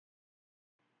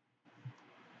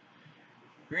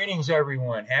Greetings,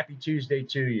 everyone. Happy Tuesday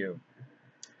to you.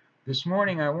 This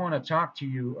morning, I want to talk to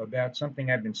you about something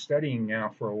I've been studying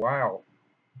now for a while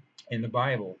in the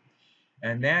Bible,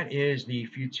 and that is the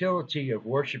futility of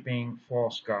worshiping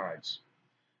false gods.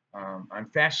 I'm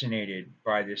fascinated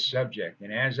by this subject,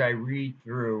 and as I read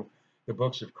through the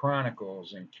books of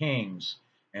Chronicles and Kings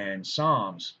and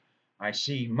Psalms, I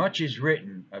see much is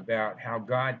written about how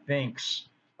God thinks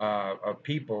of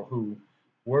people who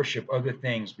worship other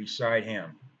things beside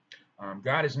Him.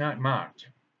 God is not mocked,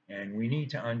 and we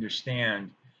need to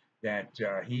understand that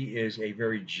He is a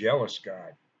very jealous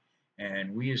God.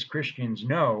 And we as Christians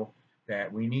know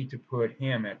that we need to put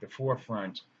Him at the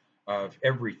forefront of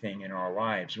everything in our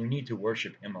lives. We need to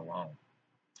worship Him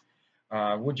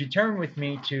alone. Would you turn with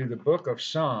me to the book of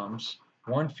Psalms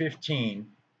 115?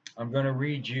 I'm going to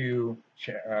read you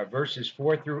verses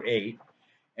 4 through 8,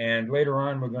 and later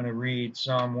on we're going to read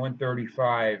Psalm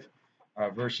 135,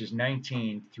 verses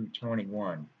 19 through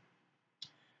 21.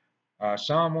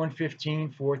 Psalm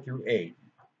 115, 4 through 8.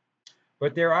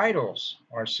 But their idols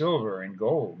are silver and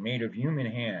gold made of human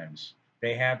hands.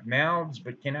 They have mouths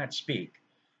but cannot speak,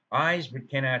 eyes but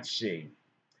cannot see.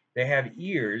 They have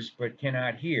ears but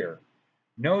cannot hear,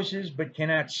 noses but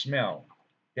cannot smell.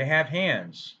 They have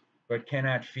hands but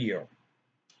cannot feel,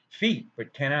 feet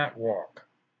but cannot walk,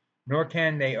 nor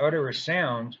can they utter a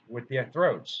sound with their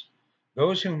throats.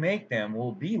 Those who make them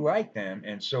will be like them,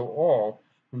 and so all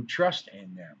who trust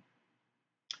in them.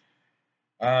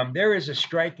 There is a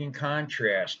striking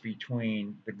contrast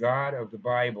between the God of the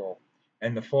Bible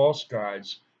and the false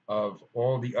gods of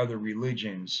all the other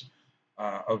religions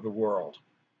of the world.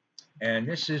 And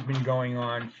this has been going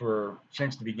on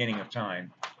since the beginning of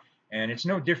time. And it's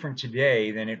no different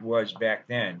today than it was back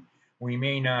then. We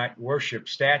may not worship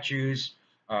statues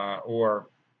or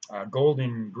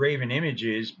golden graven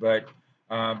images, but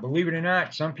believe it or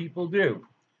not, some people do.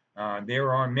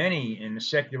 There are many in the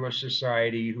secular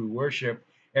society who worship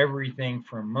everything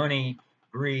from money,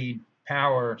 greed,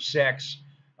 power, sex,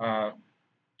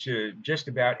 to just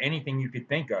about anything you could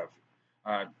think of.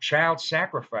 Child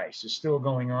sacrifice is still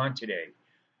going on today.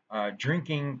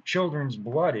 Drinking children's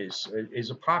blood is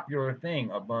a popular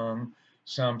thing among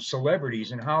some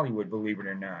celebrities in Hollywood, believe it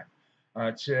or not.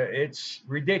 It's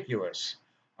ridiculous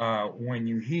when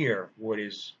you hear what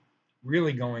is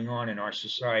really going on in our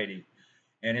society,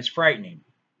 and it's frightening.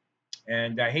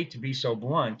 And I hate to be so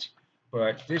blunt,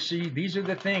 but these are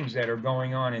the things that are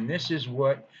going on, and this is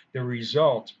what the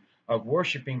result of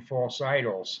worshiping false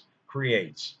idols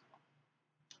creates.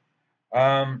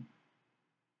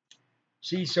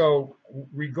 So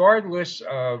regardless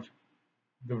of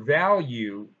the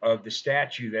value of the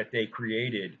statue that they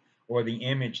created or the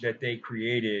image that they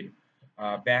created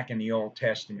back in the Old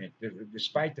Testament,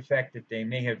 despite the fact that they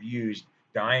may have used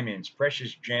diamonds,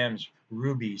 precious gems,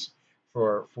 rubies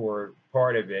for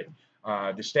part of it,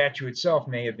 the statue itself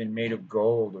may have been made of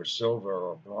gold or silver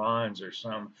or bronze or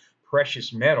some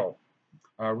precious metal.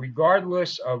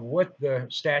 Regardless of what the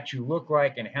statue looked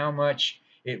like and how much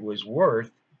it was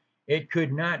worth, it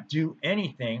could not do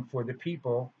anything for the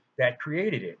people that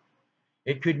created it.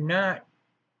 It could not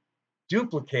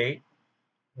duplicate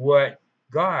what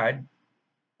God,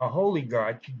 a holy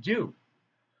God, could do.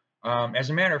 As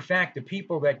a matter of fact, the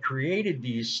people that created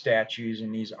these statues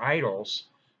and these idols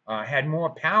had more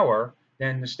power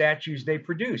than the statues they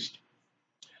produced.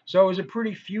 So it was a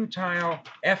pretty futile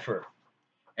effort,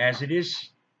 as it is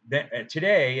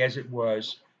today as it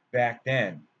was back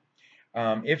then.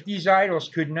 If these idols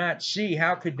could not see,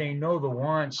 how could they know the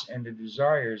wants and the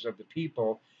desires of the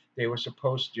people they were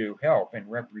supposed to help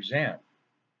and represent?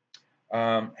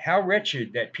 How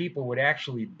wretched that people would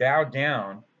actually bow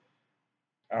down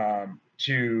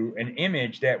to an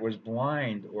image that was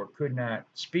blind or could not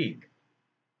speak.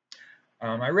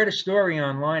 I read a story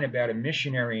online about a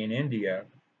missionary in India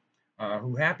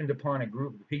who happened upon a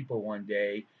group of people one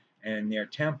day in their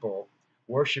temple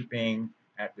worshiping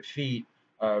at the feet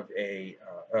of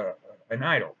an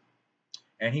idol.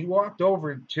 And he walked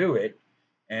over to it,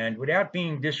 and without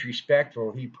being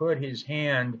disrespectful, he put his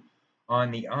hand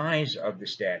on the eyes of the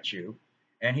statue,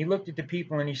 and he looked at the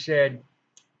people and he said,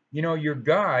 "You know, your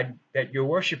God that you're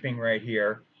worshiping right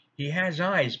here, he has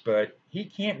eyes, but he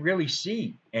can't really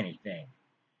see anything."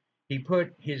 He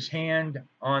put his hand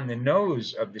on the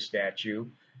nose of the statue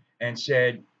and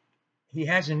said, "He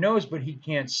has a nose, but he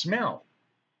can't smell."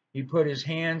 He put his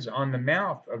hands on the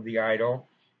mouth of the idol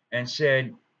and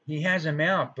said, "He has a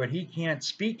mouth, but he can't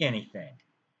speak anything."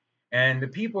 And the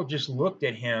people just looked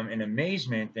at him in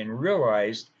amazement and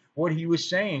realized what he was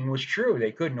saying was true.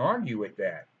 They couldn't argue with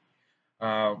that.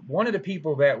 One of the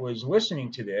people that was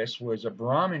listening to this was a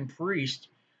Brahmin priest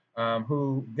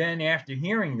who then, after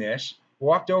hearing this,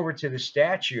 walked over to the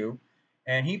statue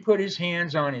and he put his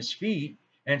hands on his feet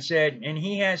and said, and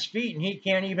he has feet and he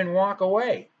can't even walk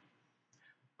away.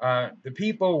 The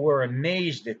people were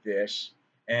amazed at this,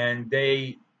 and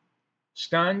they,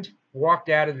 stunned, walked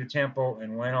out of the temple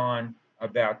and went on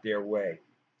about their way.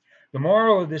 The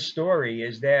moral of this story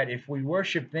is that if we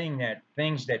worship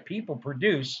things that people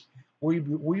produce, we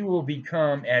will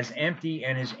become as empty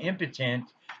and as impotent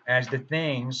as the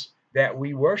things that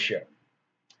we worship.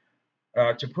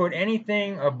 To put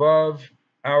anything above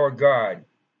our God,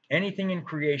 anything in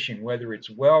creation, whether it's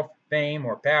wealth, fame,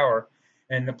 or power,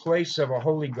 in the place of a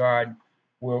holy God,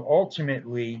 will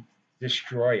ultimately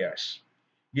destroy us.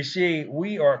 You see,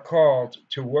 we are called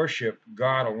to worship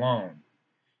God alone.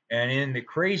 And in the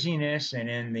craziness and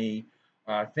in the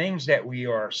things that we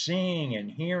are seeing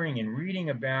and hearing and reading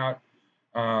about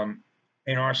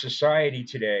in our society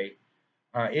today,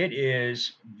 it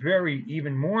is very,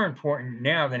 even more important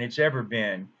now than it's ever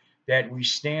been that we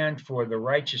stand for the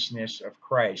righteousness of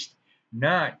Christ,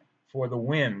 not for the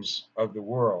whims of the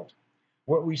world.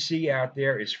 What we see out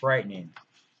there is frightening,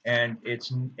 and it's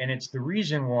the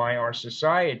reason why our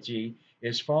society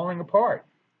is falling apart.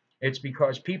 It's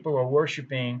because people are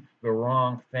worshiping the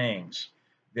wrong things.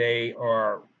 They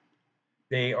are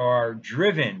they are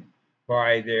driven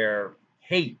by their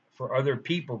hate for other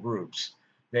people groups.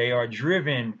 They are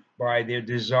driven by their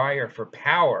desire for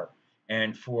power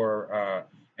and for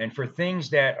things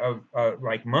that of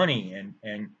like money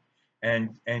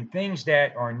and things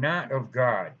that are not of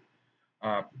God.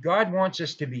 God wants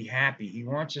us to be happy. He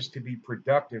wants us to be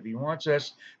productive. He wants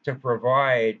us to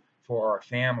provide for our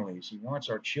families. He wants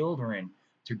our children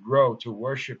to grow, to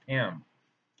worship Him.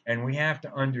 And we have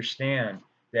to understand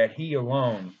that He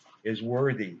alone is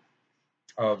worthy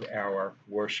of our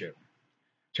worship.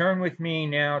 Turn with me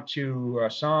now to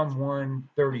Psalm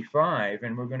 135,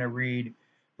 and we're going to read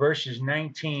verses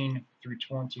 19 through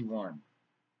 21.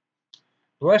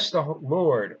 Bless the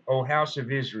Lord, O house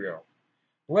of Israel.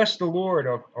 Bless the Lord,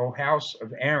 O house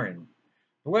of Aaron.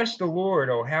 Bless the Lord,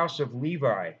 O house of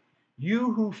Levi.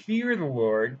 You who fear the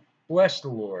Lord, bless the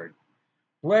Lord.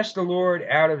 Bless the Lord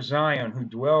out of Zion, who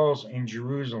dwells in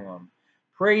Jerusalem.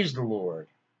 Praise the Lord.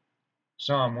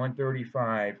 Psalm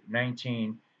 135,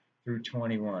 19 through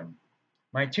 21.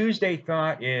 My Tuesday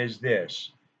thought is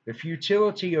this: the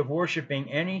futility of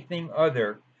worshiping anything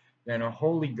other than a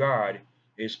holy God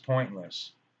is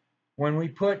pointless. When we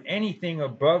put anything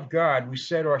above God, we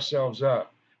set ourselves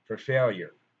up for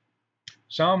failure.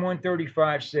 Psalm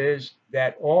 135 says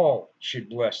that all should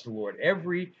bless the Lord.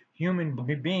 Every human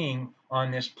being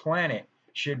on this planet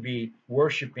should be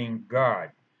worshiping God.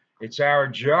 It's our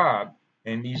job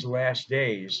in these last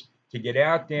days to get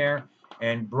out there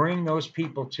and bring those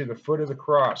people to the foot of the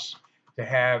cross,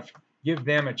 to give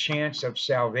them a chance of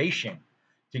salvation,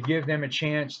 to give them a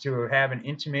chance to have an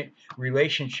intimate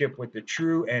relationship with the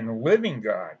true and living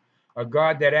God, a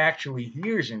God that actually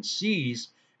hears and sees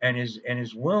and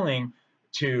is willing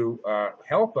to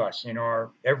help us in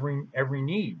our every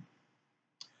need.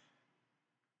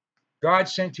 God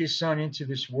sent His Son into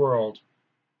this world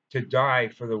to die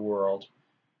for the world,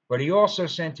 but He also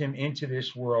sent Him into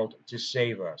this world to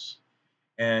save us.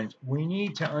 And we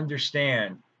need to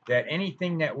understand that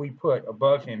anything that we put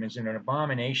above Him is an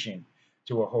abomination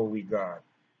to a holy God.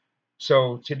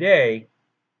 So today,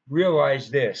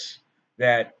 realize this,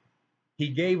 that He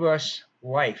gave us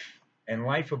life and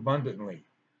life abundantly,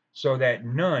 so that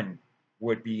none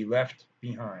would be left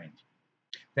behind.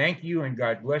 Thank you, and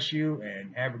God bless you,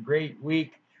 and have a great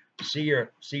week. See you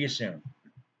soon.